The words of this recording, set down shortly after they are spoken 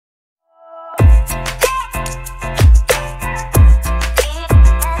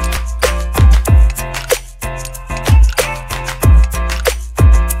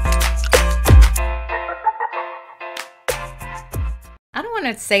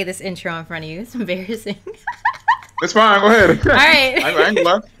say this intro in front of you. It's embarrassing. It's fine. Go ahead. All right. I ain't gonna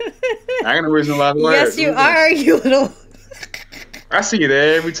lie. I ain't no reason to lie. Yes, you are, you little. I see it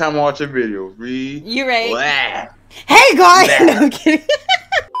every time I watch your videos. You right. Blah. Hey guys. No, I'm kidding.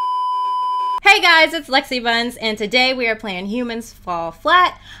 Hey guys, it's Lexi Buns, and today we are playing Humans Fall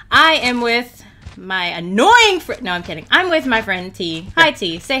Flat. I am with my annoying friend. No, I'm kidding. I'm with my friend T. Hi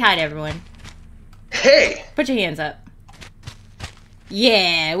T. Say hi to everyone. Hey. Put your hands up.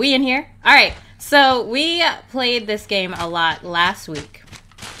 Yeah, we in here? Alright, so we played this game a lot last week.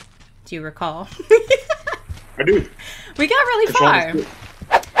 Do you recall? I do. We got really far.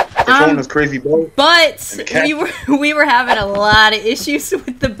 Controlling this crazy boat. But we were having a lot of issues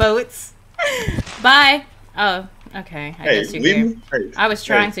with the boats. Bye. Oh, okay. I guess you're here. Hey. I was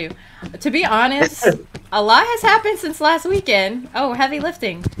trying to. To be honest, a lot has happened since last weekend. Oh, heavy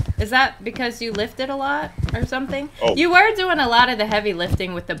lifting. Is that because you lifted a lot or something? Oh. You were doing a lot of the heavy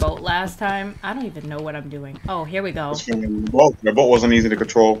lifting with the boat last time. I don't even know what I'm doing. Oh, here we go. The boat wasn't easy to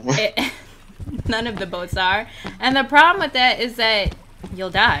control. None of the boats are. And the problem with that is that you'll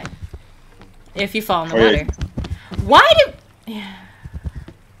die if you fall in the water. Why do...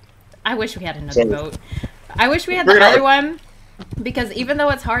 I wish we had another boat. I wish we had the other one. Because even though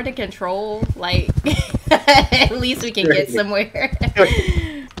it's hard to control, like, at least we can get somewhere.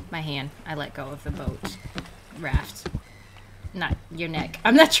 My hand. I let go of the boat. Raft. Not your neck.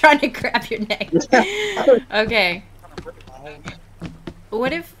 I'm not trying to grab your neck. Okay.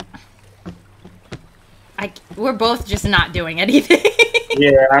 What if... we're both just not doing anything.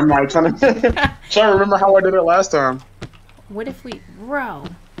 Yeah, I'm like trying to remember how I did it last time. What if we... Row.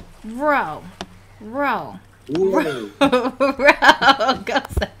 Row. Row. Row. Go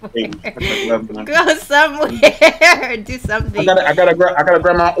somewhere. Go somewhere. Do something. I gotta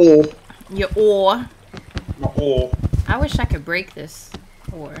grab my oar. Your oar. My oar. I wish I could break this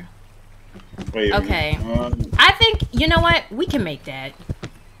oar. Wait, okay. I think, you know what? We can make that.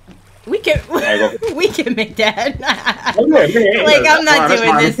 We can make that. Like, I'm not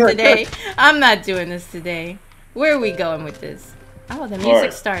doing this today. I'm not doing this today. Where are we going with this? Oh, the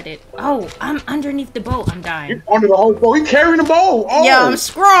music started. Oh, I'm underneath the boat. I'm dying. You're under the whole boat. You're carrying the boat. Oh. Yeah, I'm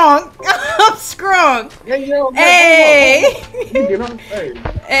strong. I'm strong. Hey.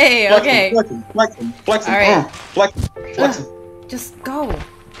 Hey, okay. Flexing. All right. Flexing. Just go.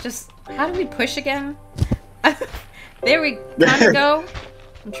 Just, how do we push again? There we kind of go.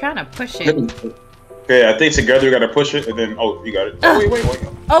 I'm trying to push it. Okay, I think together we gotta push it, and then you got it. Oh wait.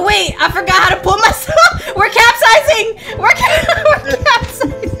 Oh wait, I forgot how to pull myself. We're capsizing. We're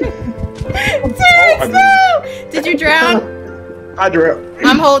capsizing. Terrence, no! Did you drown? I drowned.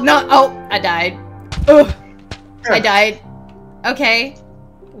 I'm holding on. Oh, I died. Ugh. I died. Okay.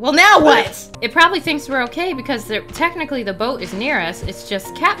 Well, now what? It probably thinks we're okay because technically the boat is near us. It's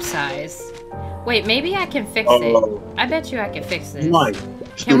just capsized. Wait, maybe I can fix it. I bet you I can fix this.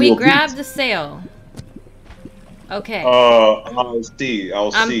 Can we grab the sail? Okay. I'll see.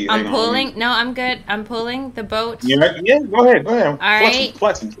 I'm pulling. No, I'm good. I'm pulling the boat. Yeah, go ahead. All right.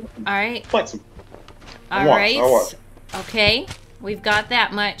 Flexing. All right. Flexing. All right. Okay. We've got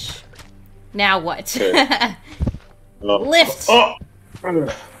that much. Now what? Okay. Lift.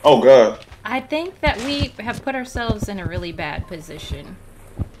 Oh, God. I think that we have put ourselves in a really bad position.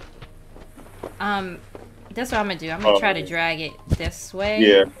 That's what I'm gonna do. I'm gonna try to drag it this way.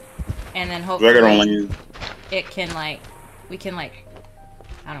 Yeah. And then hopefully drag it on land. It can we can I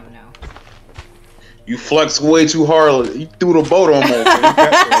don't know. You flexed way too hard. You threw the boat almost.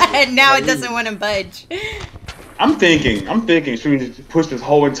 And now it doesn't want to budge. I'm thinking. Should we just push this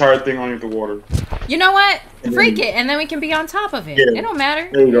whole entire thing underneath the water? You know what? Freak it, and then we can be on top of it. Yeah. It don't matter.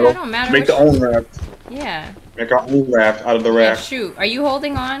 There you go. It don't matter. Make our own raft. Yeah. Make our own raft out of the raft. Yeah, shoot. Are you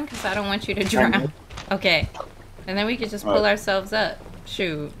holding on? Because I don't want you to drown. Okay. And then we could just pull ourselves up.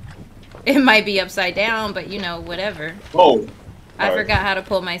 Shoot. It might be upside down, but you know, whatever. Oh. I forgot how to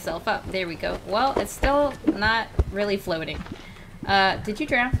pull myself up. There we go. Well, it's still not really floating. Did you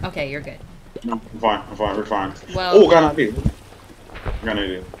drown? Okay, you're good. No, I'm fine. We're fine. Well, oh, got an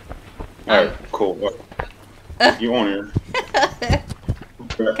idea. Alright, cool. You on here?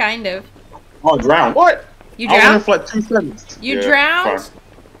 Okay. Kind of. Oh, drowned. What? You drowned? I went for like 2 seconds. You drowned?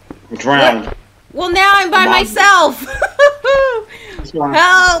 I drowned. What? Well, now I'm by myself.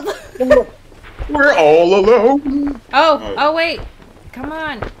 Help! We're all alone. Oh, wait. Come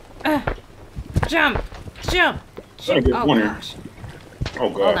on. Jump. Oh, gosh. Oh,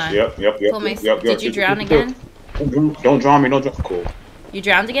 gosh. Yep. Did you drown again? Don't drown me. Don't drown. Cool. You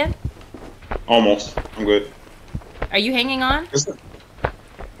drowned again? Almost. I'm good. Are you hanging on?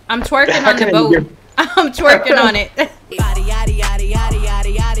 I'm twerking on the boat. I'm twerking on it.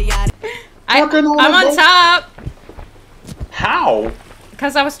 I'm on top. How?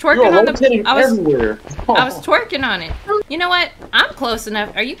 Because I was twerking on the. Everywhere. I was twerking on it. You know what? I'm close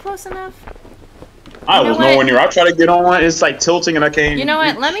enough. Are you close enough? I was nowhere near. I try to get on. It's like tilting, and I can't. You know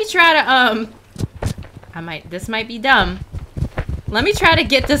what? Let me try to This might be dumb. Let me try to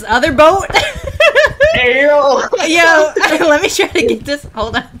get this other boat. Hey, yo. Yo, let me try to get this.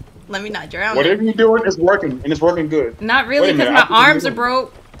 Hold on. Let me not drown. Whatever you're doing is working, and it's working good. Not really, because my arms are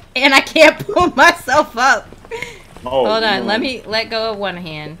broke, and I can't pull myself up. Oh, hold on. Let me let go of one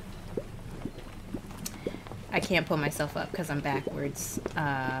hand. I can't pull myself up because I'm backwards.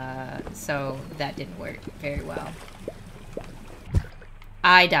 So that didn't work very well.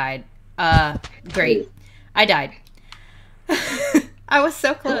 I died. Great. I died. I was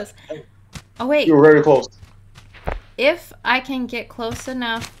so close. Oh, wait. You were very close. If I can get close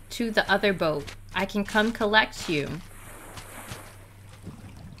enough to the other boat, I can come collect you.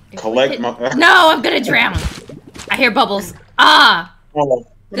 Collect my... No, I'm gonna drown. I hear bubbles. Ah! Oh.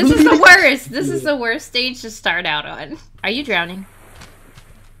 This is the worst. This is the worst stage to start out on. Are you drowning?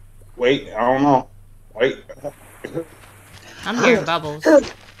 Wait, I don't know. Wait. I'm hearing bubbles.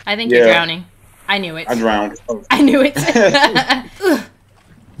 I think you're drowning. I knew it. I drowned. I knew it.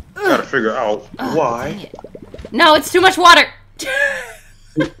 Gotta figure out why. No, it's too much water.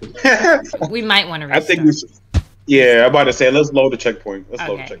 We might want to restart. I think we should. Yeah, I'm about to say, let's load the checkpoint. Let's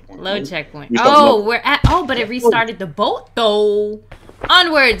load the checkpoint. Load checkpoint. Oh, we're at... Oh, but it restarted the boat, though.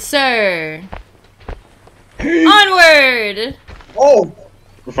 Onward, sir. Onward. Oh.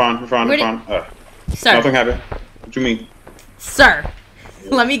 We're fine. We're fine. We're fine. Sir. Nothing happened. What you mean? Sir.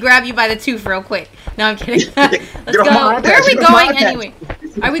 Let me grab you by the tooth real quick. No, I'm kidding. Let's go. Where are we going anyway?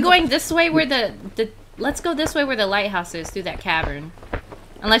 Are we going this way where the... Let's go this way where the lighthouse is, through that cavern.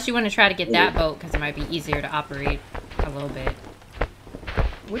 Unless you want to try to get that boat, because it might be easier to operate a little bit.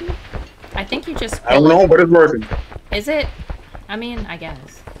 What do you... I think you just... I don't know, but it's working. Is it? I mean, I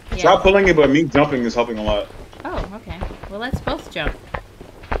guess. Yeah. Try pulling it, but me jumping is helping a lot. Oh, okay. Well, let's both jump.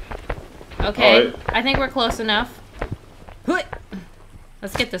 Okay, right. I think we're close enough.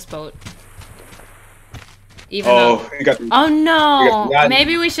 Let's get this boat. Even though... You got the, oh no!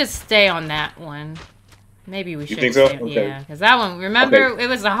 Maybe we should stay on that one. Maybe we should. You think so? Okay. Yeah, because that one, remember, it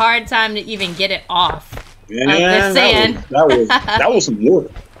was a hard time to even get it off. Yeah, the sand. That was some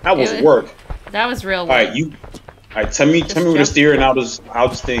work. That was work. That was real work. Alright, tell me where to steer, and I'll just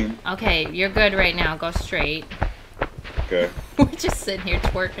thing. Okay, you're good right now. Go straight. Okay. We're just sitting here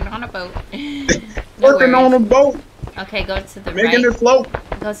twerking on a boat. Working on a boat. Okay, go to the right. Making it float.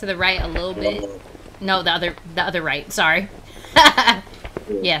 Go to the right a little bit. No, the other right. Sorry.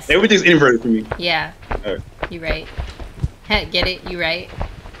 Yes. Everything's inverted for me. Yeah. Right. You right. Get it? You right.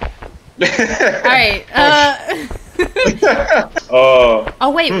 Alright.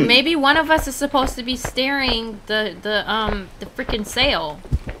 Oh wait, maybe one of us is supposed to be steering the freaking sail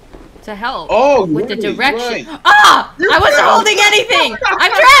to help. Oh, with the direction. Right. Ah! I wasn't holding anything.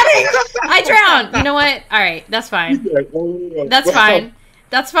 I'm drowning. I drowned. You know what? All right, that's fine. That's fine.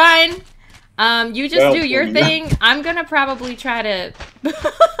 That's fine. You just do your thing. I'm gonna probably try to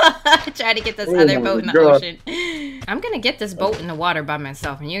get this other boat in the ocean. I'm gonna get this boat in the water by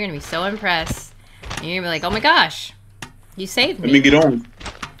myself, and you're gonna be so impressed. And you're gonna be like, "Oh my gosh, you saved me." Let me get on.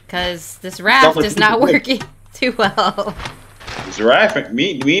 Because this raft is not working too well. This raft,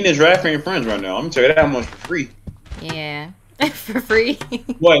 me and this raft ain't friends right now. I'm gonna tell you that much for free. Yeah, for free.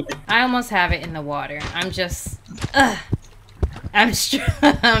 What? I almost have it in the water. I'm just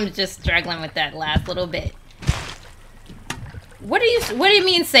struggling with that last little bit. What do you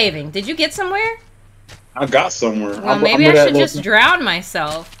mean saving? Did you get somewhere? I got somewhere. Well, maybe I should just drown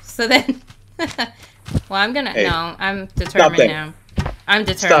myself. So then, well, I'm gonna. Hey, no, I'm determined now. I'm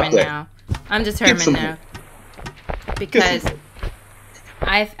determined now. I'm determined now. Because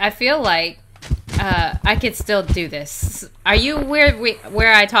I feel like I could still do this. Are you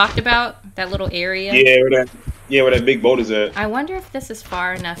where I talked about that little area? Yeah, where that big boat is at. I wonder if this is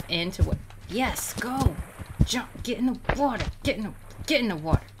far enough into what. Yes, go, jump, get in the water, get in the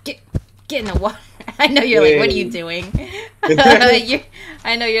water, get in the water. I know you're like, what are you doing?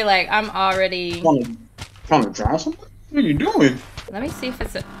 I know you're like, I'm already trying to drown something. What are you doing? Let me see if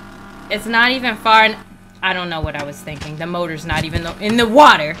it's not even far. I don't know what I was thinking. The motor's not even in the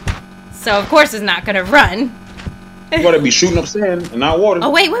water, so of course it's not gonna run. You gotta be shooting up sand and not water. Oh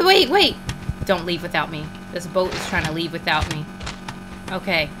wait! Don't leave without me. This boat is trying to leave without me.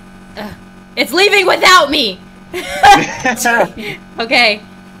 Okay, it's leaving without me. Okay,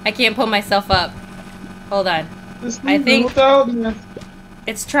 I can't pull myself up. Hold on. I think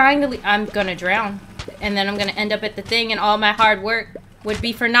it's trying to leave. I'm gonna drown, and then I'm gonna end up at the thing and all my hard work would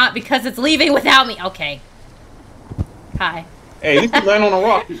be for naught because it's leaving without me. Okay. Hi. Hey, you can land on a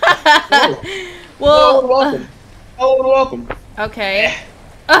rock. Well. Welcome. Welcome. Okay.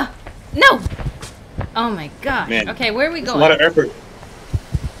 No. Oh my god. Man, okay, where are we going? A lot of effort. Is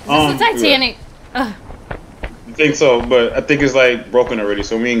this the Titanic? I think so, but I think it's like broken already,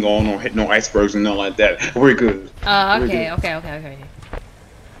 so we ain't going on hit no icebergs and nothing like that. We're good. Oh, okay, okay.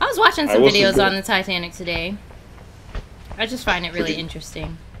 I was watching some videos on the Titanic today. I just find it really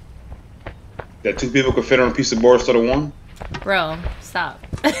interesting. That 2 people could fit on a piece of board instead of 1? Bro, stop.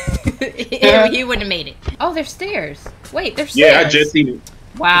 You wouldn't have made it. Oh, there's stairs. Wait, there's stairs. Yeah, I just seen it.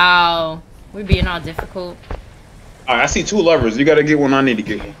 Wow. We're being all difficult. Alright, I see 2 levers. You gotta get one. I need to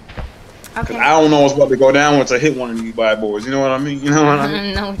get one. Okay. I don't know what's about to go down once I hit one of these bad boys. You know what I mean? You know what I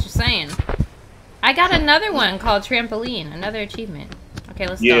mean? I know what you're saying. I got another one called trampoline. Another achievement. Okay,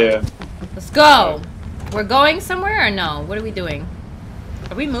 let's go. Let's go. We're going somewhere or no? What are we doing?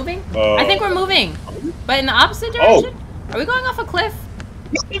 Are we moving? I think we're moving. But in the opposite direction? Are we going off a cliff?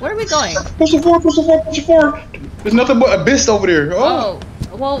 Where are we going? Push it forward, push it forward, push it forward. There's nothing but abyss over there. Oh.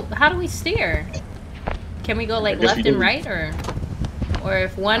 Well, how do we steer? Can we go like left and right or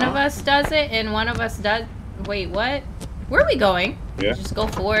if one of us does it and one of us does... Wait, what? Where are we going? Yeah. Just go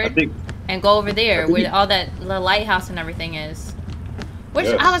forward and go over there where all that the lighthouse and everything is. Which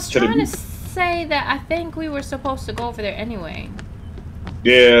I was trying to say that I think we were supposed to go over there anyway.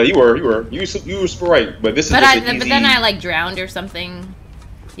 Yeah, you were super right, but this is but then I like drowned or something.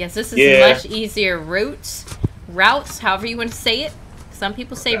 Yes, this is much easier routes, however you want to say it. Some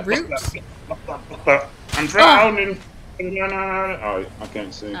people say routes. I'm drowning. Oh, I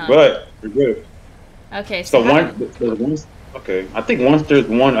can't sing, but we're good. Okay, so one. Okay, I think once there's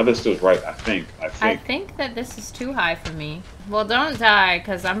one, other still's right. I think that this is too high for me. Well, don't die,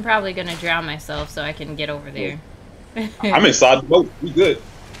 because I'm probably gonna drown myself so I can get over there. I'm inside the boat. We good.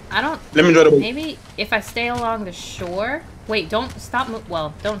 I don't. Let me enjoy the boat. Maybe if I stay along the shore. Wait, don't stop.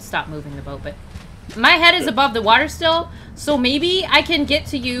 Don't stop moving the boat. But my head is above the water still, so maybe I can get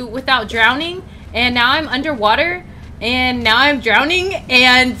to you without drowning. And now I'm underwater, and now I'm drowning,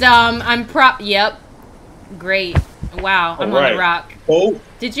 and Yep. Great. Wow. I'm on the rock. Oh.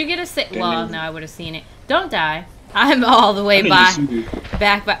 Did you get a Well, no, I would have seen it. Don't die. I'm all the way back.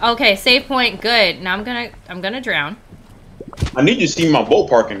 Okay, save point. Good. Now I'm gonna drown. I need you to see my boat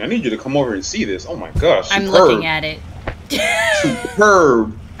parking. I need you to come over and see this. Oh my gosh. I'm looking at it.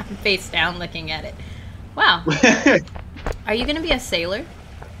 Superb. I'm face down looking at it. Wow. Are you gonna be a sailor?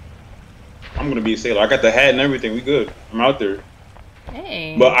 I'm gonna be a sailor. I got the hat and everything. We good. I'm out there.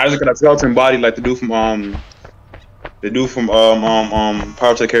 Hey. But I just got a skeleton body like the dude from Pirates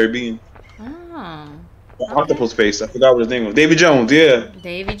of the Caribbean. Oh. Octopus face. I forgot what his name was. Davy Jones. Yeah.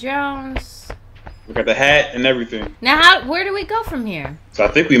 Davy Jones. We got the hat and everything. Now, where do we go from here? So I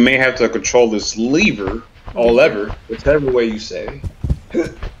think we may have to control this lever or lever, whichever way you say.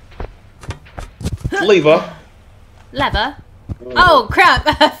 Lever. Lever. Oh crap!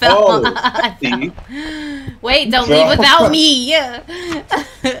 I fell. I fell. Wait, don't leave without me.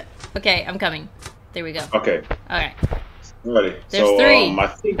 Okay, I'm coming. There we go. Okay. All right. Ready. There's 3. I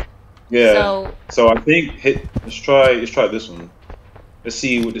think. Yeah. So I think Let's try this one. Let's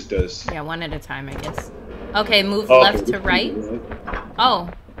see what this does. Yeah, one at a time, I guess. Okay, move left to right. Oh,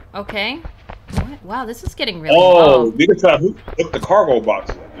 okay. What? Wow, this is getting really low. We can try to hook the cargo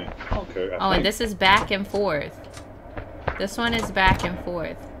box, I think. Okay. And this is back and forth. This one is back and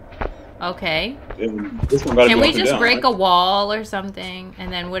forth. Okay. This one Can we just break a wall or something?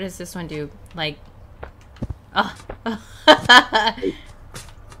 And then what does this one do? Like... Oh.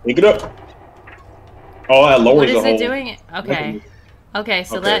 Pick it up. Oh, that lowers the whole... What is it doing? Okay. Okay,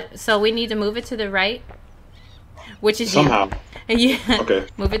 so we need to move it to the right, which is somehow. Yeah. Okay.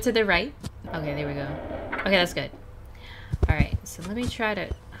 Move it to the right. Okay, there we go. Okay, that's good. All right, so let me try to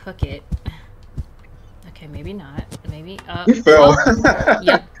hook it. Okay, maybe not. Maybe. You fell.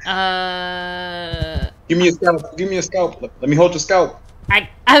 Yep. Give me a scalp. Give me a scalp. Let me hold your scalp. I'm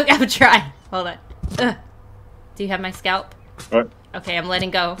trying. Hold on. Do you have my scalp? What? Okay, I'm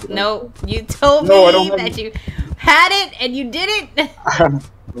letting go. No, you told me that you had it and you didn't.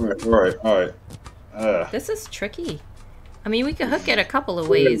 All right. This is tricky. I mean, we could hook it a couple of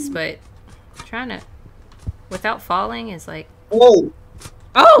ways, but trying to without falling is like. Oh!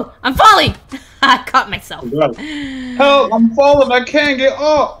 Oh! I'm falling! I caught myself. Help! I'm falling. I can't get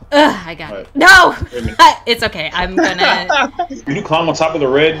up. I got it. No! It's okay. I'm gonna. Can you climb on top of the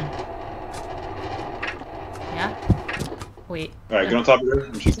red? Yeah. Wait. All right, get on top of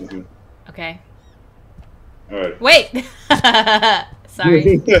her. Okay. All right. Wait.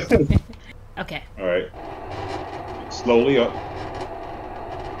 Sorry. Okay. All right. Slowly up.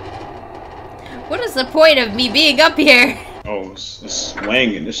 What is the point of me being up here? Oh, it's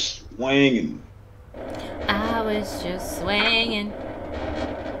swinging. It's swinging. I was just swinging.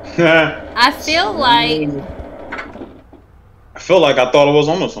 I I feel like I thought it was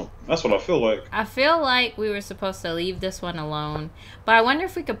almost something. That's what I feel like. we were supposed to leave this one alone. But I wonder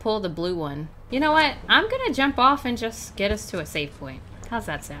if we could pull the blue one. You know what? I'm gonna jump off and just get us to a safe point. How's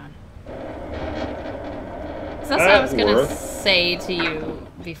that sound? 'Cause that's what I was gonna say to you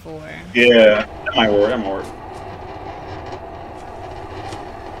before. Yeah, that might work. That might work.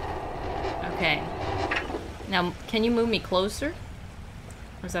 Okay. Now, can you move me closer?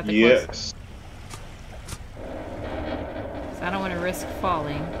 Or is that the Yes. closest? I don't want to risk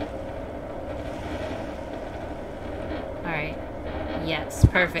falling. Alright. Yes,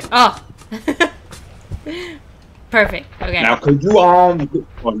 perfect. Oh! Perfect. Okay. Now, could you oh, no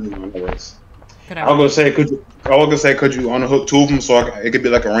worries. I was gonna say, could you unhook two of them so it could be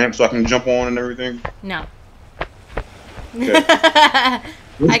like a ramp so I can jump on and everything? No. Okay. I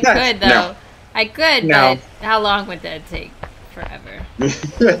could though. No. I could, No. but how long would that take? Forever. I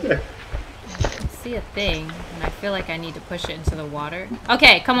see a thing, and I feel like I need to push it into the water.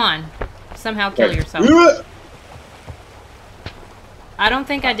 Okay, come on. Somehow kill yourself. I don't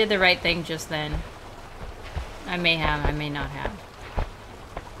think I did the right thing just then. I may have, I may not have.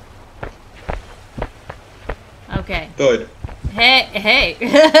 Okay. Good. Hey.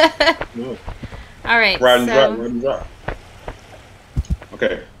 Alright, Ride and so... drive.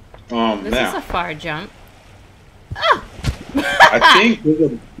 Okay. This now. is a far jump. I think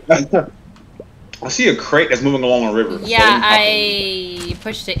I see a crate that's moving along the river. Yeah, I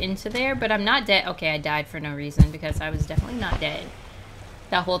pushed it into there, but I'm not dead. Okay, I died for no reason because I was definitely not dead.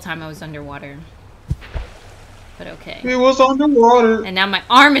 That whole time I was underwater. But okay. It was underwater. And now my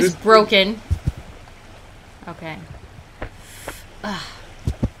arm is broken. Okay. Ugh.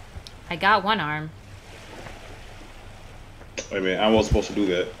 I got one arm. Wait a minute, I wasn't supposed to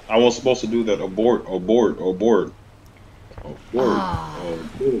do that. Abort.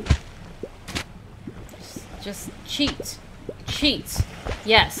 Just cheat.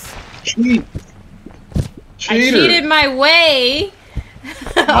 Yes. Cheat. I cheated my way I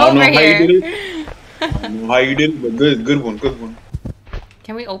don't over know here. how you did it. I don't know how you did it, but good one.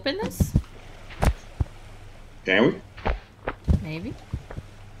 Can we open this? Can we? Maybe.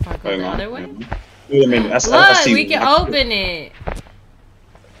 Or go the other way? Wait a minute. I see we can open it.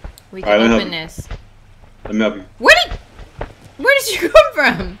 We can open this. Let me help you. Where did you come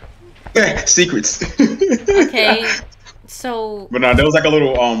from? Secrets. Okay, so. But no, there was like a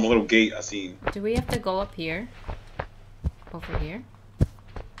little gate I seen. Do we have to go up here? Over here?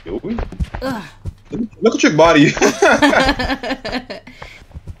 Do we? Ugh. Look at your body.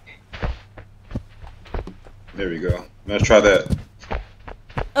 There we go. Let's try that.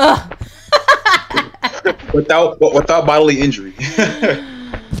 Ugh. without bodily injury.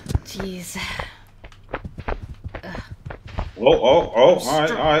 Jeez. Oh, all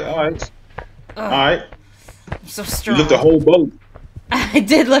right. Alright. I'm so strong. You lift the whole boat. I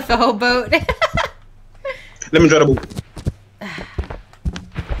did lift the whole boat. Let me try the boat.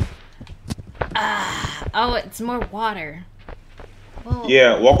 Oh, it's more water. Well,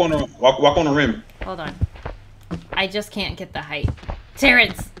 Yeah, walk on the rim. hold on. I just can't get the height.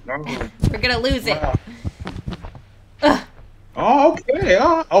 Terrence, we're gonna lose it. Ugh. Oh, okay.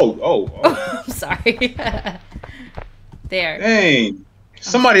 Oh. I'm sorry. There. Dang.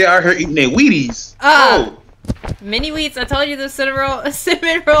 Somebody out here eating their Wheaties. Mini wheats. I told you the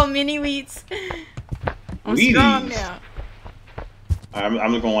cinnamon roll mini wheats. I'm strong Wheaties. now. I'm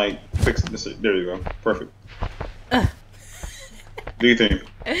just gonna like fix this. There you go. Perfect. Do you think?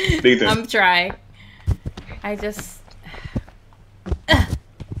 I'm trying. I just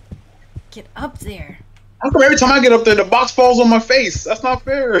get up there. How come every time I get up there, the box falls on my face? That's not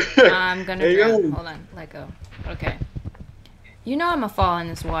fair. I'm gonna There you drown. go. Hold on. Let go. Okay. You know I'm gonna fall in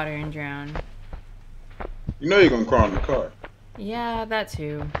this water and drown. You know you're gonna crawl in the car. Yeah, that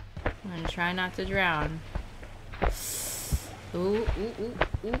too. I'm gonna try not to drown. Ooh.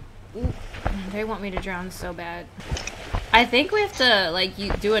 They want me to drown so bad. I think we have to, like,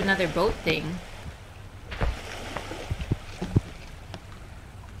 do another boat thing.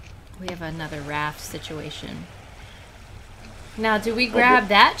 We have another raft situation. Now, do we grab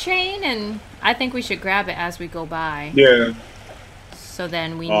that chain? And I think we should grab it as we go by. Yeah. So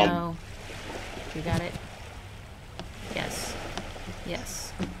then we know. You got it? Yes.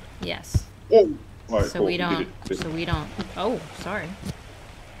 Oh. All right, So cool. we You don't. did it. So we don't. Oh, sorry.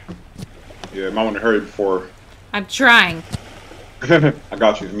 Yeah, might want to hurry before. I'm trying. I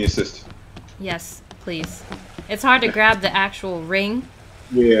got you. Let me assist. Yes, please. It's hard to grab the actual ring.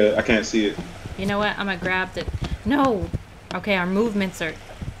 Yeah, I can't see it. You know what? I'm gonna grab the... No! Okay, our movements are...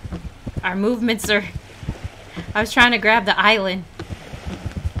 I was trying to grab the island.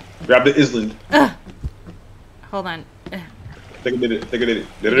 Grab the island. Hold on. Take a minute. Did I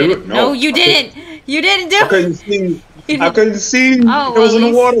do it? No, you didn't! You didn't do it! I couldn't see. Oh, it was in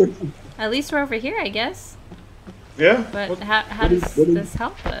the water. At least we're over here, I guess. Yeah. But how does this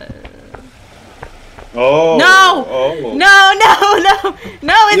help us? Oh. No! Oh. No! It's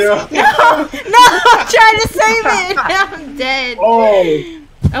no! I'm trying to save it. I'm dead. Oh.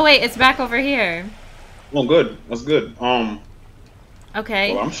 Oh wait, it's back over here. Oh, good. That's good.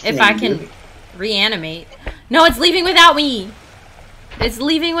 Okay. Well, if I can reanimate. No, it's leaving without me. It's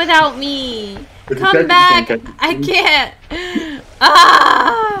leaving without me. Come back. I can't.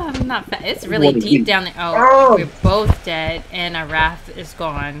 I'm not fast. It's really deep down there. Oh, we're both dead, and our raft is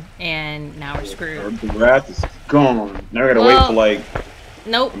gone, and now we're screwed. The raft is gone. Now we gotta wait for like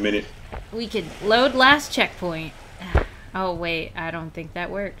a minute. We could load last checkpoint. Oh, wait. I don't think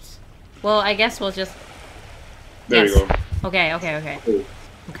that works. Well, I guess we'll just... There you go. Okay.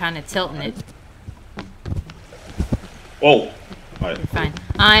 I'm kind of tilting it. Whoa. Right. Fine.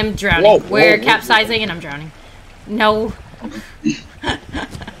 I'm drowning. We're capsizing and I'm drowning. No. I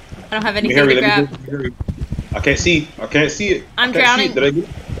don't have anything to grab. I can't see. I can't see it. I'm drowning. Did I get it?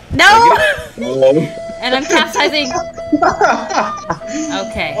 No! Oh. And I'm capsizing.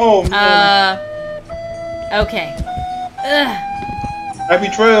 Okay. Oh, man. Okay. Ugh. Happy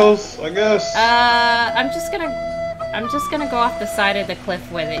trails, I guess. I'm just gonna go off the side of the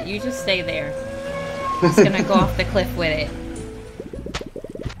cliff with it. You just stay there. I'm just gonna go off the cliff with it.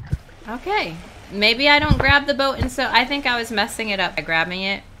 Okay. Maybe I don't grab the boat, and so I think I was messing it up by grabbing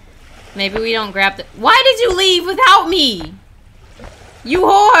it. Maybe we don't grab the... Why did you leave without me? You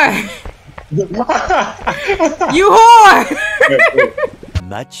whore! You whore!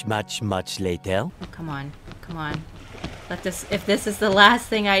 Much later. Come on. Let this... If this is the last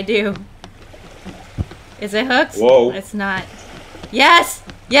thing I do... Is it hooked? Whoa. It's not. Yes!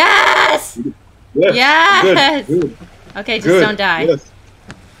 Yes! Yes! Good. Okay, just don't die. Yes.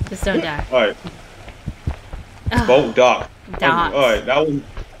 Just don't die. Alright. Boat dock. Docks. Alright, that was...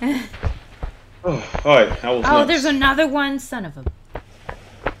 Alright, that was nuts. There's another one, son of a...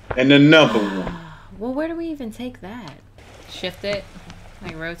 And another one. Well, where do we even take that? Shift it?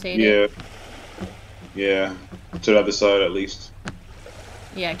 Like rotate it? Yeah. To the other side, at least.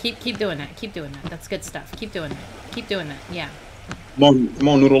 Yeah, keep doing that. Keep doing that. That's good stuff. Keep doing that. Keep doing that. Yeah. Come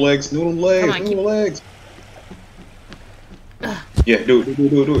on, noodle legs. Noodle legs. Yeah, do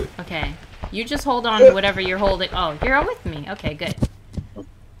it. Okay. You just hold on to whatever you're holding. Oh, you're all with me. Okay, good.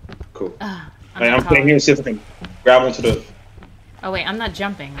 Cool. I'm staying here and see if I can grab onto the... Oh, wait, I'm not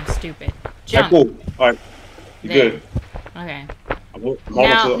jumping. I'm stupid. Jump. Alright, cool. Alright. You good. Okay.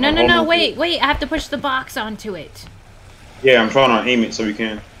 Now, no, wait. I have to push the box onto it. Yeah, I'm trying to aim it so we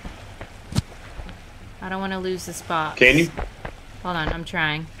can. I don't want to lose this box. Can you? Hold on, I'm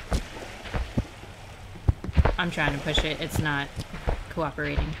trying. I'm trying to push it. It's not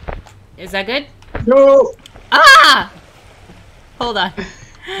cooperating. Is that good? No! Ah! Hold on. That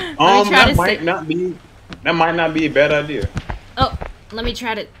might not be a bad idea. Oh, let me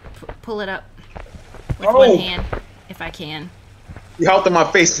try to pull it up with one hand, if I can. You helped in my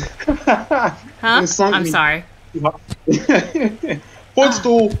face. Huh? I'm sorry.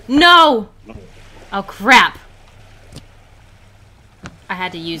 Footstool. No! Oh, crap. I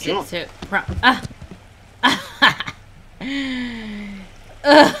had to use it to...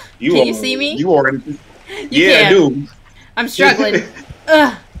 Can you see me? You already... Yeah, I do. I'm struggling.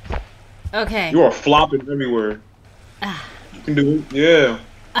 Okay. You are flopping everywhere. You can do it. Yeah.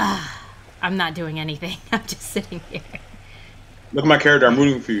 I'm not doing anything. I'm just sitting here. Look at my character. I'm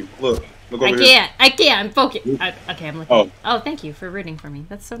rooting for you. Look over here. I can't. I'm focused. Okay, I'm looking. Oh, thank you for rooting for me.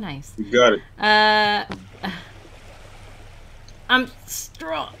 That's so nice. You got it. I'm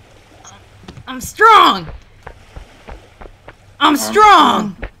strong. I'm strong.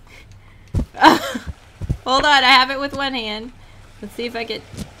 Hold on. I have it with one hand. Let's see if I can...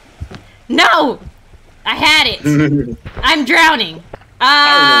 No! I had it. I'm drowning.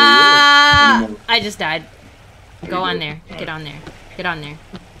 I just died. Go on there. Get on there. Get on there.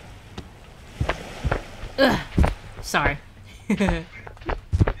 Ugh. Sorry.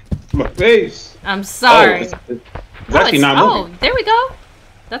 My face. I'm sorry. There we go.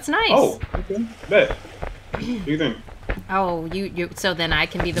 That's nice. Oh, okay. Bet. What do you think? Oh, you. So then I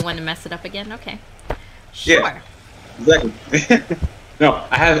can be the one to mess it up again? Okay. Sure. Yeah. Exactly. No,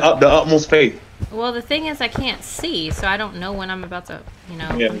 I have the utmost faith. Well, the thing is, I can't see, so I don't know when I'm about to. Yeah.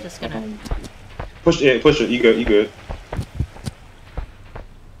 I'm just gonna push it. You good.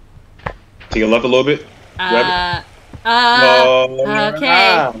 To your left a little bit. Okay.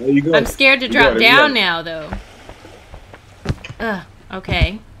 There you go. I'm scared to drop down now, though.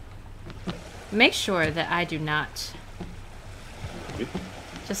 Okay. Make sure that I do not.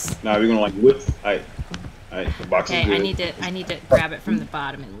 Just. Nah, we're gonna like whip. Alright. The box is good. I need to grab it from the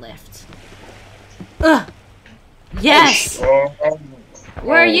bottom and lift. Ugh. Yes.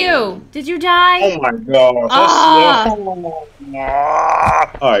 Where are you? Did you die? Oh my gosh.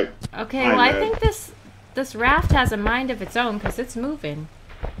 Alright. Okay. Well, I think this raft has a mind of its own because it's moving.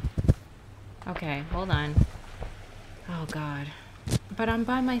 Okay. Hold on. Oh God. But I'm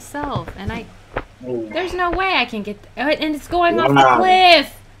by myself, and there's no way I can get. And it's going off the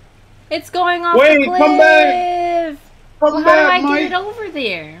cliff. It's going off the cliff. Come back. How do I get it over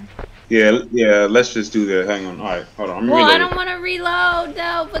there? Yeah. Let's just do that. Hang on. All right, hold on. I don't want to reload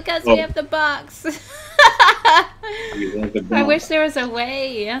though because we have the box. I wish there was a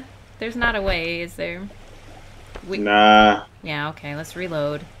way. There's not a way, is there? Nah. Yeah. Okay. Let's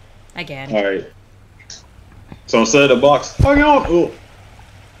reload again. All right. So instead of the box, hang on. Oh.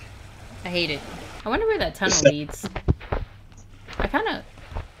 I hate it. I wonder where that tunnel leads. I kind of.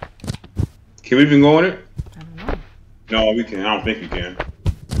 Can we even go in it? I don't know. No, we can. I don't think we can.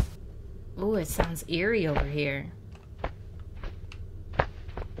 Ooh, it sounds eerie over here.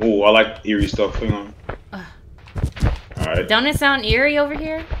 Oh, I like eerie stuff. Hang on. Alright. Don't it sound eerie over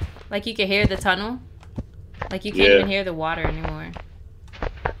here? Like you can hear the tunnel? Like you can't even hear the water anymore.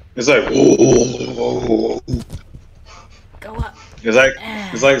 It's like, whoa. Go up.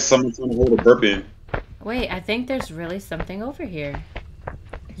 It's like someone trying to hold a burp in. Wait, I think there's really something over here.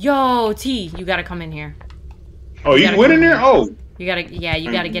 Yo, T, you gotta come in here. Oh, you went in there? Oh. You gotta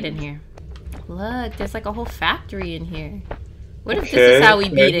get in here. Look, there's like a whole factory in here. What if this is how we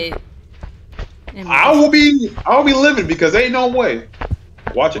beat it? I will be living because ain't no way.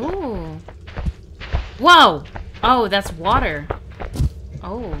 Watch it. Ooh. Whoa. Oh, that's water.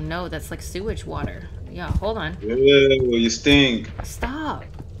 Oh no, that's like sewage water. Yeah, hold on. Ew, you stink. Stop.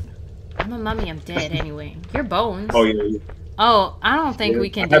 I'm a mummy. I'm dead anyway. Your bones. Oh yeah. Oh, I don't think we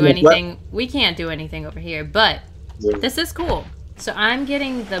can do anything. We can't do anything over here, but this is cool. So I'm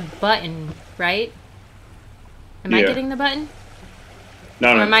getting the button, right? Am I getting the button?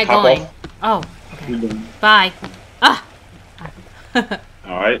 No. Or am I going? Oh, okay. Bye. Ah.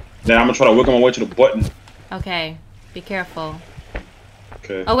 All right. Then I'm gonna try to work on my way to the button. Okay. Be careful.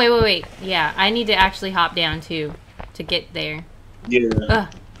 Okay. Oh wait. Yeah, I need to actually hop down too to get there. Yeah. Ugh.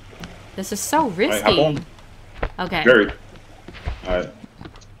 This is so risky. Right, okay. Very. All right.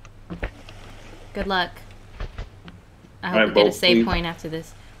 Good luck. I hope we get a save point after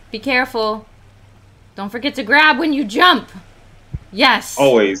this. Be careful. Don't forget to grab when you jump. Yes.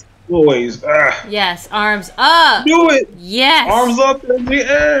 Always. Yes. Arms up. Do it. Yes. Arms up in the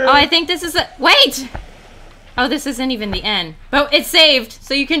air. Oh, I think this is a... Wait. Oh, this isn't even the end. But it's saved,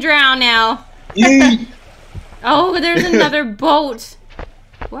 so you can drown now. Oh, there's another boat.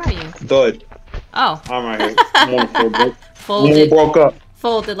 Where are you? Dud. Oh. I'm right here. I'm Folded. Broke up.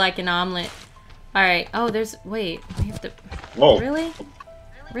 Folded like an omelet. All right. Oh, there's... Wait. We have to... Whoa. Really?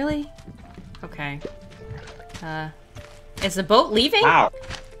 Really? Okay. Is the boat leaving? Wow.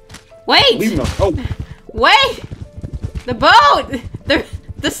 Wait! Leaving us. Oh. Wait! The boat!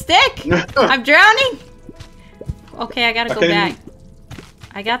 The stick! I'm drowning! Okay, I gotta go back.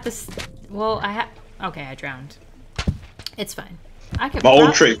 I got this... Well, okay, I drowned. It's fine. I can... My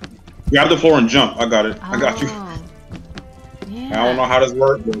old trick. Grab the floor and jump. I got it. Oh. I got you. Yeah. I don't know how this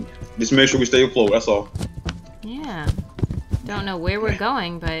works, but just make sure we stay afloat. That's all. Yeah. Don't know where we're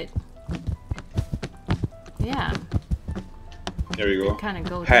going, but... Yeah. There we go. Kind of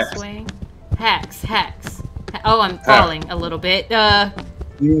go this way. Hacks. Oh, I'm falling a little bit.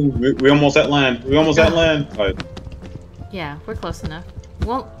 We almost at land. All right. Yeah, we're close enough.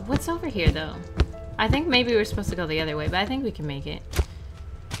 Well, what's over here, though? I think maybe we're supposed to go the other way, but I think we can make it.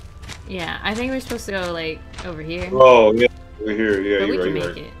 Yeah, I think we're supposed to go, like, over here. Oh, yeah. Over here. Yeah, but you're right. We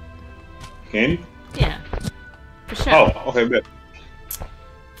can make it. Can you? Yeah. For sure. Oh, okay, bet.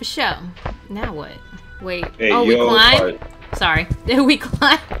 For sure. Now what? Wait. Hey, we climb? Sorry. We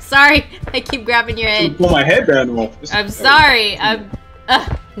climb? Sorry. I keep grabbing your head. Pull my headband off. I'm sorry. I'm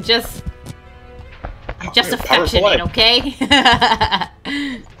just affectionate, okay?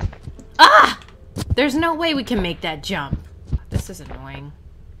 There's no way we can make that jump. This is annoying.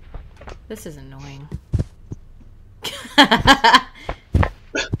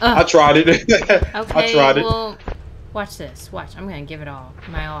 I tried it. Okay, I tried it. Well, watch this. Watch. I'm gonna give it all.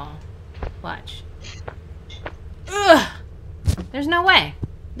 My all. Watch. Ugh! There's no way.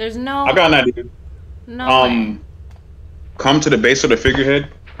 I got an idea. No way. Come to the base of the figurehead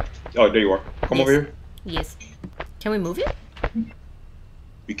Oh, there you are. Come Yes. over here. Yes. Can we move it?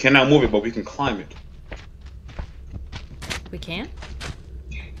 We cannot move it, but we can climb it. We can?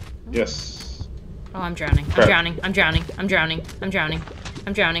 Yes. Oh, I'm drowning. I'm Crap. drowning. I'm drowning. I'm drowning. I'm drowning.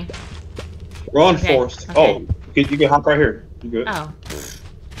 I'm drowning. Run, Okay, Forrest. okay. Oh, you can hop right here. You good? Oh.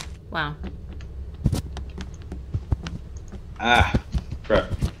 Wow. Ah,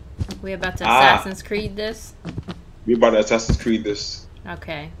 crap. We about to Ah. Assassin's Creed this? We about to Assassin's Creed this.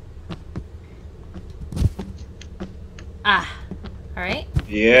 Okay. Ah. Alright.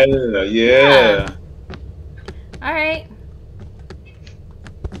 Yeah, yeah. Alright.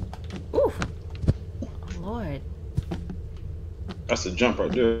 Ooh. Oh, Lord. That's a jump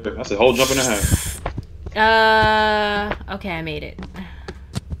right there. That's a whole jump and a half. Okay, I made it.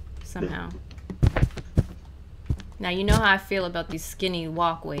 Somehow. Now you know how I feel about these skinny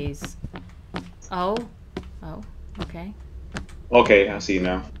walkways. Oh. Oh. Okay. Okay, I see you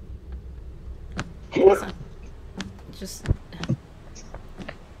now. Just...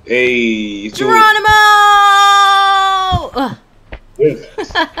 Hey, do it. Geronimo! Ugh.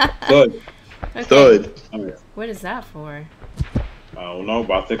 Thud. Okay. Thud. Oh, What is that for? I don't know,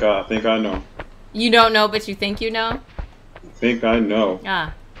 but I think I know. You don't know, but you think you know? I think I know.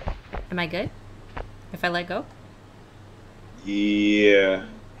 Ah. Am I good? If I let go? Yeah.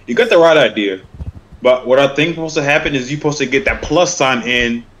 You got the right idea. But what I think supposed to happen is you're supposed to get that plus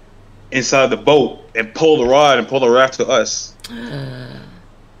sign inside the boat and pull the rod and pull the raft to us. I'm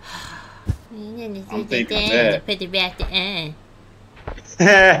thinking that. Put it back in.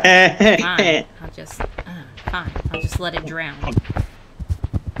 Fine. Fine. I'll just let it drown.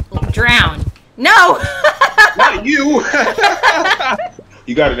 Drown. No! Not you.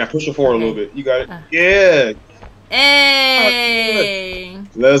 You got it. Now push it forward a little bit. You got it. Yeah. Hey!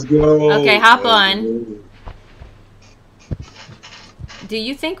 Let's go. Okay, hop on. Do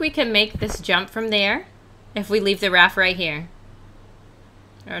you think we can make this jump from there if we leave the raft right here?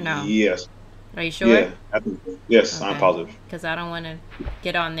 Or no? Yes. Are you sure? Yeah. I think so. Yes, Okay. I'm positive. Because I don't want to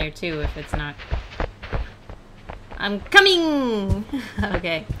get on there too if it's not. I'm coming!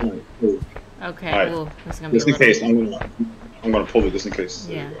 Okay. Okay. Alright. Ooh, this is gonna be Just a in little... case, I'm gonna pull it just in case.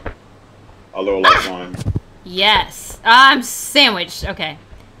 There Yeah. you go. A little lifeline. Yes. I'm sandwiched. Okay.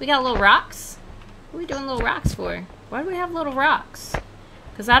 We got little rocks. What are we doing little rocks for? Why do we have little rocks?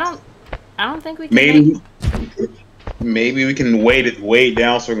 Because I don't think we can Maybe we can weight it way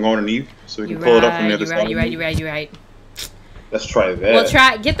down so we can go underneath, so we can pull it up from the other side. You're right. Let's try that.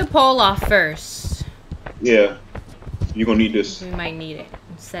 We'll get the pole off first. Yeah. You're gonna need this. We might need it.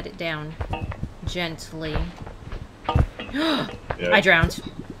 Set it down gently. Yeah. I drowned.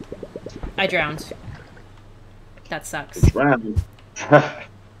 That sucks. Drown.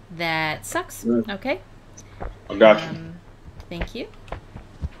 That sucks. Yeah. Okay. I got you. Thank you.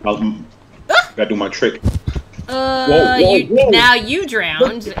 Gotta do my trick. Whoa. Now you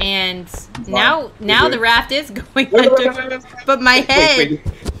drowned, and now the raft is going under. But my head.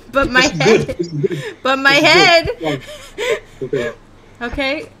 But my head.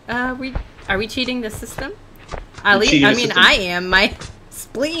 Okay. Are we cheating the system? I am. My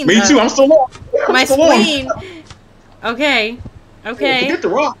spleen. Me too. I'm still on. My spleen. Okay. Forget the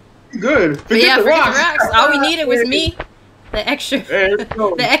rock. Good. Forget the rocks. All we needed was me. The extra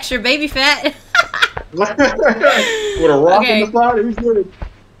baby fat. With a rock in the side, he's good.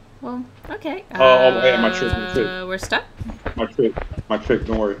 Well, okay. My trick. We're stuck? My trick,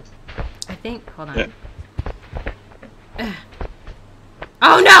 don't worry. I think. Hold on. Yeah.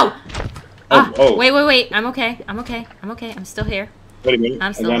 Oh no! Wait. I'm okay. I'm still here. Wait a minute.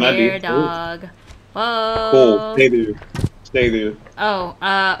 I'm still here, dog. Whoa. Cool. Stay there. Oh,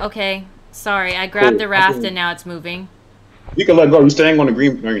 okay. Sorry, I grabbed the raft and now it's moving. You can let go. You're staying on the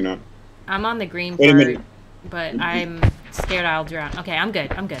green. No, you're not. I'm on the green Wait a part, minute. but I'm scared I'll drown. Okay, I'm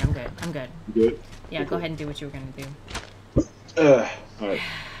good. You good? Yeah, go ahead and do what you were gonna do. Alright.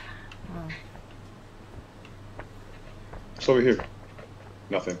 What's over here?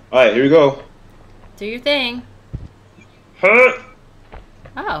 Nothing. Alright, here we go. Do your thing. Huh?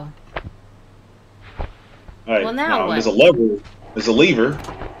 Oh. Alright. Well, now what? There's a lever. There's a lever.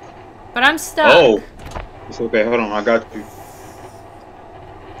 But I'm stuck. Oh. It's okay. Hold on. I got you.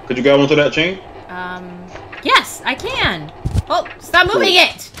 Could you grab onto that chain? Yes, I can. Oh, stop moving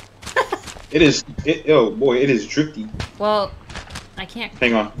it! Oh boy, it is tricky. Well, I can't.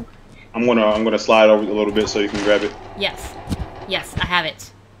 Hang on. I'm gonna slide over a little bit so you can grab it. Yes, I have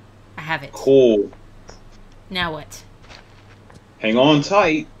it. Cool. Now what? Hang on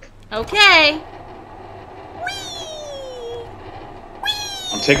tight. Okay.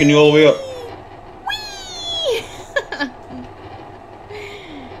 I'm taking you all the way up.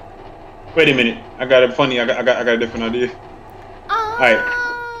 Wait a minute. I got a funny. I got a different idea. All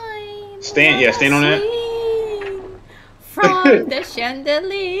right. Stand. Yeah, stand on that. From the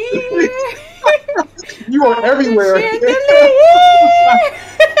chandelier. You are everywhere.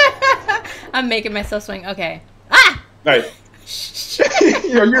 I'm making myself swing. Okay. Ah! Right.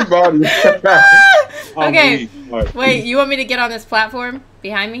 Yo, your body. Okay. Right. Wait, you want me to get on this platform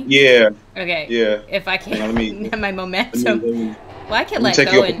behind me? Yeah. Okay. Yeah. If I can, Let me- have my momentum. Let me Well, I can let let me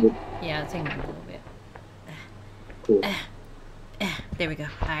take go you up a and bit. yeah, take me a little bit. Cool. There we go.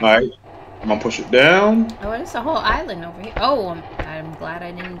 All All right. I'm gonna push it down. Oh, there's a whole island over here. Oh, I'm glad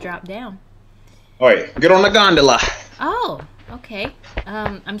I didn't drop down. All right. Get on the gondola. Oh, okay.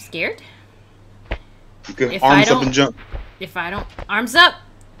 I'm scared. You can If I arms up don't- and jump. If I don't, arms up.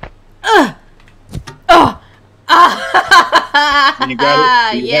 Ugh. Oh. Ah. You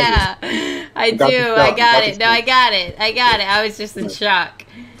got it? You Yeah, I got do. the I shot. got You it. got No, the I got it. I got it. I was just in shock.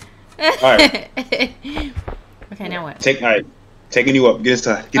 right. Okay, now what? All right. Taking you up. Get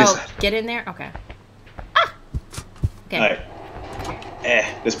inside. Get Oh, inside. get in there. Okay. Ah. Okay. All right.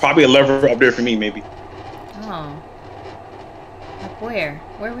 There's probably a lever up there for me, maybe. Oh. Like where?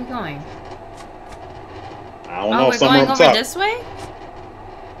 Where are we going? I don't Oh, know. we're Somewhere going up over top. this way?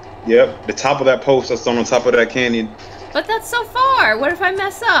 Yep. The top of that post that's on the top of that canyon. But that's so far. What if I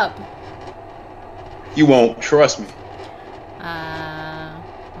mess up? You won't. Trust me.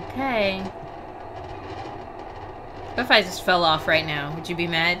 Okay. What if I just fell off right now? Would you be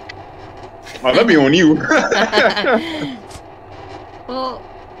mad? Oh, that'd be on you. Well,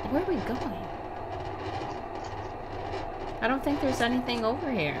 where are we going? I don't think there's anything over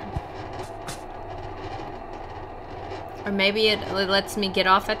here. Or maybe it lets me get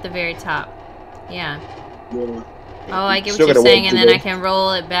off at the very top. Yeah. Yeah. Oh, I get Still what you're gotta saying, wait and to then I go. can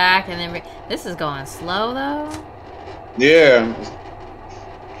roll it back, and then... This is going slow, though. Yeah.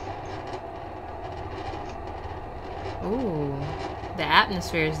 Ooh. The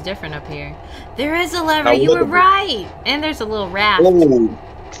atmosphere is different up here. There is a lever. Now, You look were at it. right. And there's a little raft. Oh,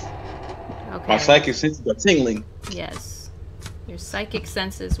 Okay. my psychic senses are tingling. Yes. Your psychic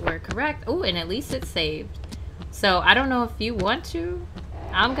senses were correct. Oh, and at least it's saved. So, I don't know if you want to.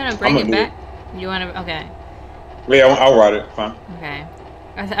 I'm going to bring I'm it gonna back. You want to... Okay. Yeah, I'll ride it. Fine. Okay.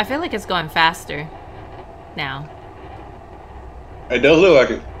 I feel like it's going faster now. It does look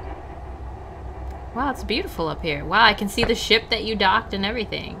like it. Wow, it's beautiful up here. Wow, I can see the ship that you docked and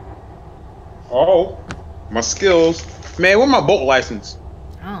everything. Oh, my skills. Man, where's my boat license?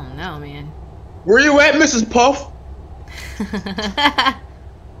 I don't know, man. Where you at, Mrs. Puff?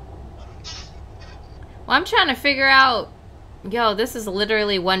 Well, I'm trying to figure out... Yo, this is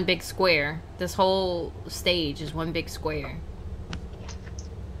literally one big square. This whole stage is one big square.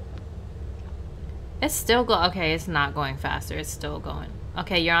 It's still going... Okay, it's not going faster. It's still going.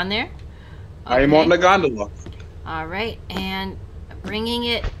 Okay, you're on there? I am on the gondola. Alright, and bringing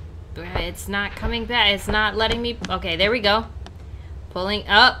it... It's not coming back. It's not letting me... Okay, there we go. Pulling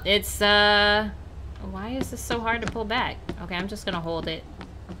up. It's, Why is this so hard to pull back? Okay, I'm just gonna hold it.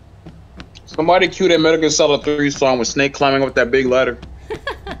 Somebody cue that Metal Gear Solid 3 song with Snake climbing up that big ladder.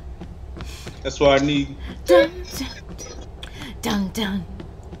 That's what I need. Dun dun dun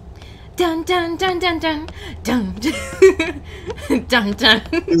dun dun dun dun dun dun dun dun dun dun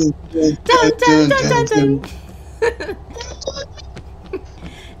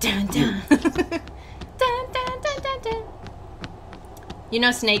dun dun dun dun dun dun. You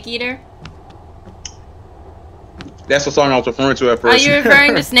know Snake Eater? That's the song I was referring to at Are first. you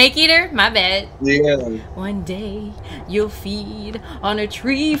referring to Snake Eater? My bad. Yeah. One day you'll feed on a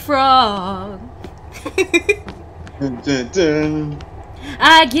tree frog. Dun, dun, dun.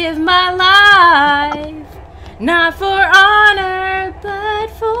 I give my life, not for honor, but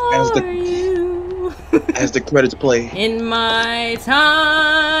for you. As the credits play. In my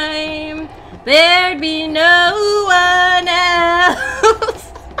time, there'd be no one else.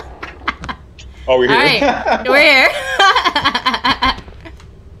 Oh, we're All here. right, we're here.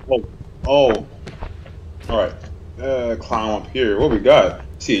 Oh. All right. Climb up here. What we got?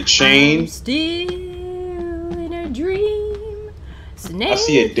 See a chain. I'm still in a dream. Snake I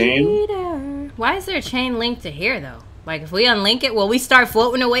see a dam. Eater. Why is there a chain linked to here though? Like if we unlink it, will we start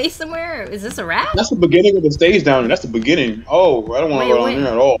floating away somewhere? Is this a wrap? That's the beginning of the stage down there. That's the beginning. Oh, I don't want to go down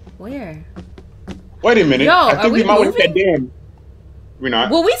there at all. Where? Wait a minute. Yo, I are think we we might want to hit moving? that dam. We're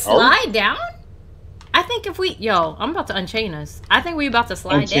not. Will we Are slide down? I think if we... Yo, I'm about to unchain us. I think we about to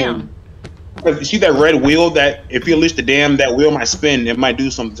slide down. You see that red wheel that if you unleash the dam, that wheel might spin. It might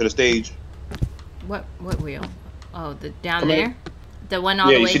do something to the stage. What wheel? Oh, the down Come there? here. The one all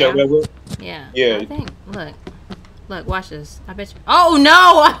Yeah, the you way see down? that red wheel? Yeah. Yeah. I think... Look. Look, watch this. I bet you. Oh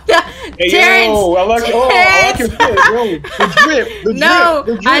no, Hey, Terrence! yo, I like your fit, yo. The drip, the No,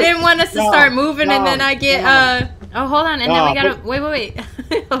 drip. I didn't want us to start moving, and then I get Oh, hold on, and then we gotta wait.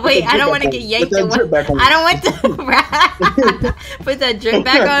 Wait, I don't want to get yanked away. I don't want the put that drip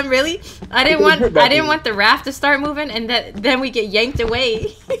back on. Really? I didn't want the raft to start moving, and then we get yanked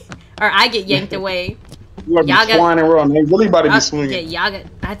away, or I get yanked away. Y'all got flying around. They really about to be swinging. Yeah,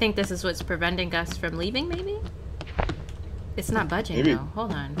 I think this is what's preventing us from leaving. Maybe it's not budging though.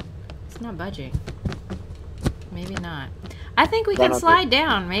 Hold on, it's not budging. Maybe not. I think we can slide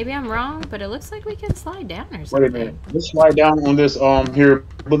down. Maybe I'm wrong, but it looks like we can slide down or something. Wait a minute. Let's slide down on this here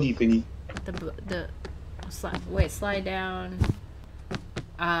boogie thingy. Slide down.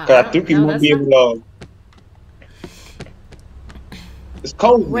 I think we might be able to. It's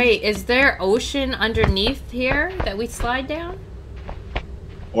cold. Wait, is there ocean underneath here that we slide down?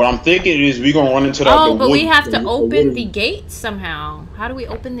 What I'm thinking is we're gonna run into that. Oh, but we have to open the gate somehow. How do we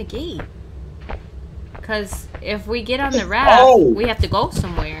open the gate? Because if we get on the raft, we have to go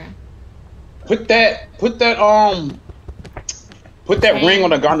somewhere. Put that ring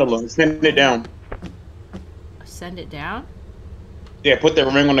on the gondola and send it down. Send it down? Yeah, put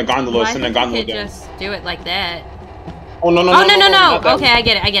that ring on the gondola and send the gondola down. Just do it like that. Oh no! Okay, I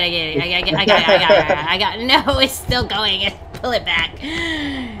get it. I got it. No, it's still going. Pull it back.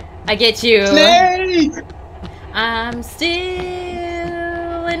 I get you. Snake! I'm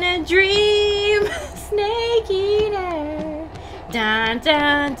still in a dream. Snake eater. Dun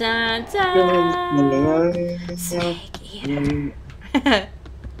dun dun dun. Snake eater.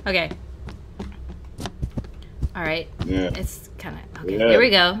 Okay. All right. Yeah. It's kind of okay. Yeah. Here we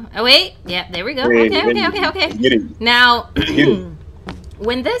go. Oh wait. Yeah. There we go. Yeah, Okay. Get it. Now,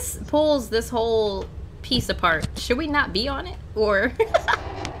 when this pulls this whole piece apart, should we not be on it, or?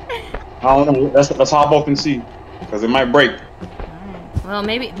 I don't know. Let's hop up and see, because it might break. Well,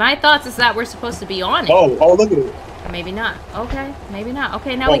 maybe my thoughts is that we're supposed to be on it. Oh, look at it. Maybe not. Okay, maybe not.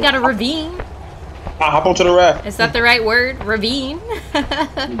 Okay, now we got a ravine. Hop onto the raft. Is that the right word? Ravine?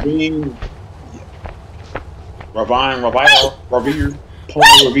 Ravine. Ravine.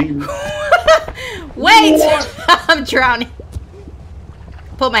 Wait! I'm drowning.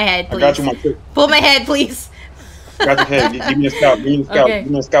 Pull my head, please. I got you, my trick. Pull my head, please. Got your head. Give me a scout. Okay.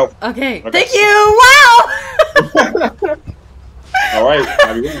 Give me a scout. Okay. Thank you. Wow. All right.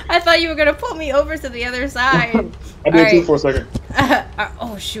 I thought you were gonna pull me over to the other side. I did too for a second.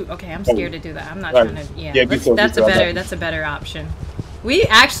 Oh shoot. Okay, I'm scared to do that. I'm not trying to. Yeah. That's a better option. We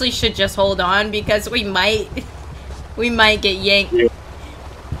actually should just hold on because we might get yanked. Yeah.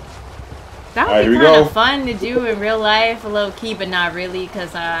 That would be kind of fun to do in real life, low key, but not really,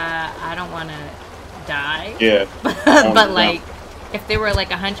 because I don't want to die. Yeah. But like, if there were like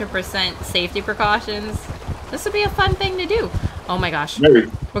 100% safety precautions, this would be a fun thing to do. Oh my gosh. Maybe.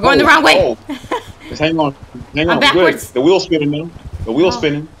 We're going the wrong way. Just hang on. I'm backwards. Good. The wheel's spinning now. The wheel's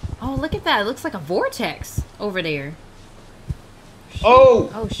spinning. Oh, look at that. It looks like a vortex over there. Shoot.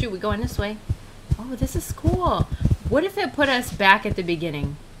 Oh, shoot. We're going this way. Oh, this is cool. What if it put us back at the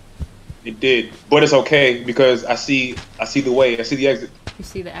beginning? It did, but it's okay because I see the way. I see the exit. You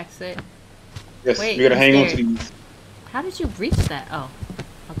see the exit? Yes. Wait, you gotta hang on to these. How did you reach that? Oh,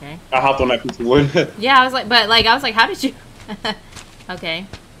 okay. I hopped on that piece of wood. Yeah, I was like, how did you? Okay.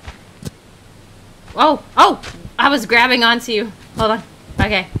 Oh, I was grabbing onto you. Hold on.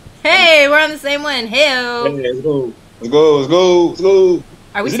 Okay. Hey, we're on the same one. Hey, let's go.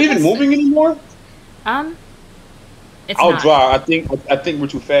 Is it even moving anymore? I'll draw. I think we're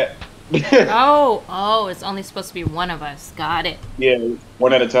too fat. oh, it's only supposed to be one of us. Got it. Yeah,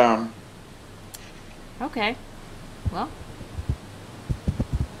 one at a time. Okay. Well,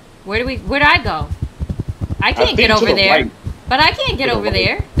 where do I go? I can't get over there. Right. But I can't get over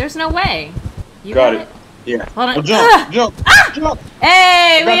there. There's no way. You got it? Yeah. Hold on. Jump.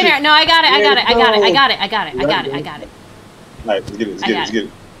 Hey, Leonard. No, I got it. I got it. All right, let's get it.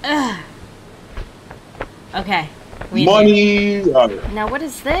 Okay. Money. Now, what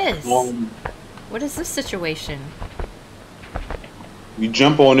is this? What is this situation? You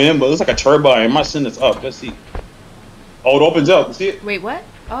jump on in, but it looks like a turbine. It might send us up. Let's see. Oh, it opens up. See it? Wait, what?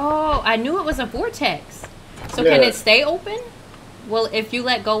 Oh, I knew it was a vortex. So can it stay open? Well, if you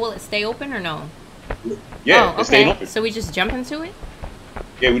let go, will it stay open or no? Yeah, it's staying open. So we just jump into it?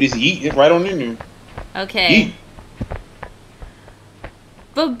 Yeah, we just eat it right on in there. Okay. Eat.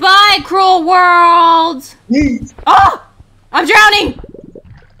 Bye-bye, cruel world! Eat. Oh! I'm drowning!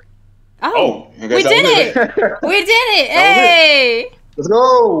 Oh, we did it! We did it! Hey! Let's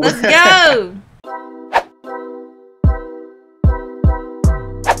go! Let's go!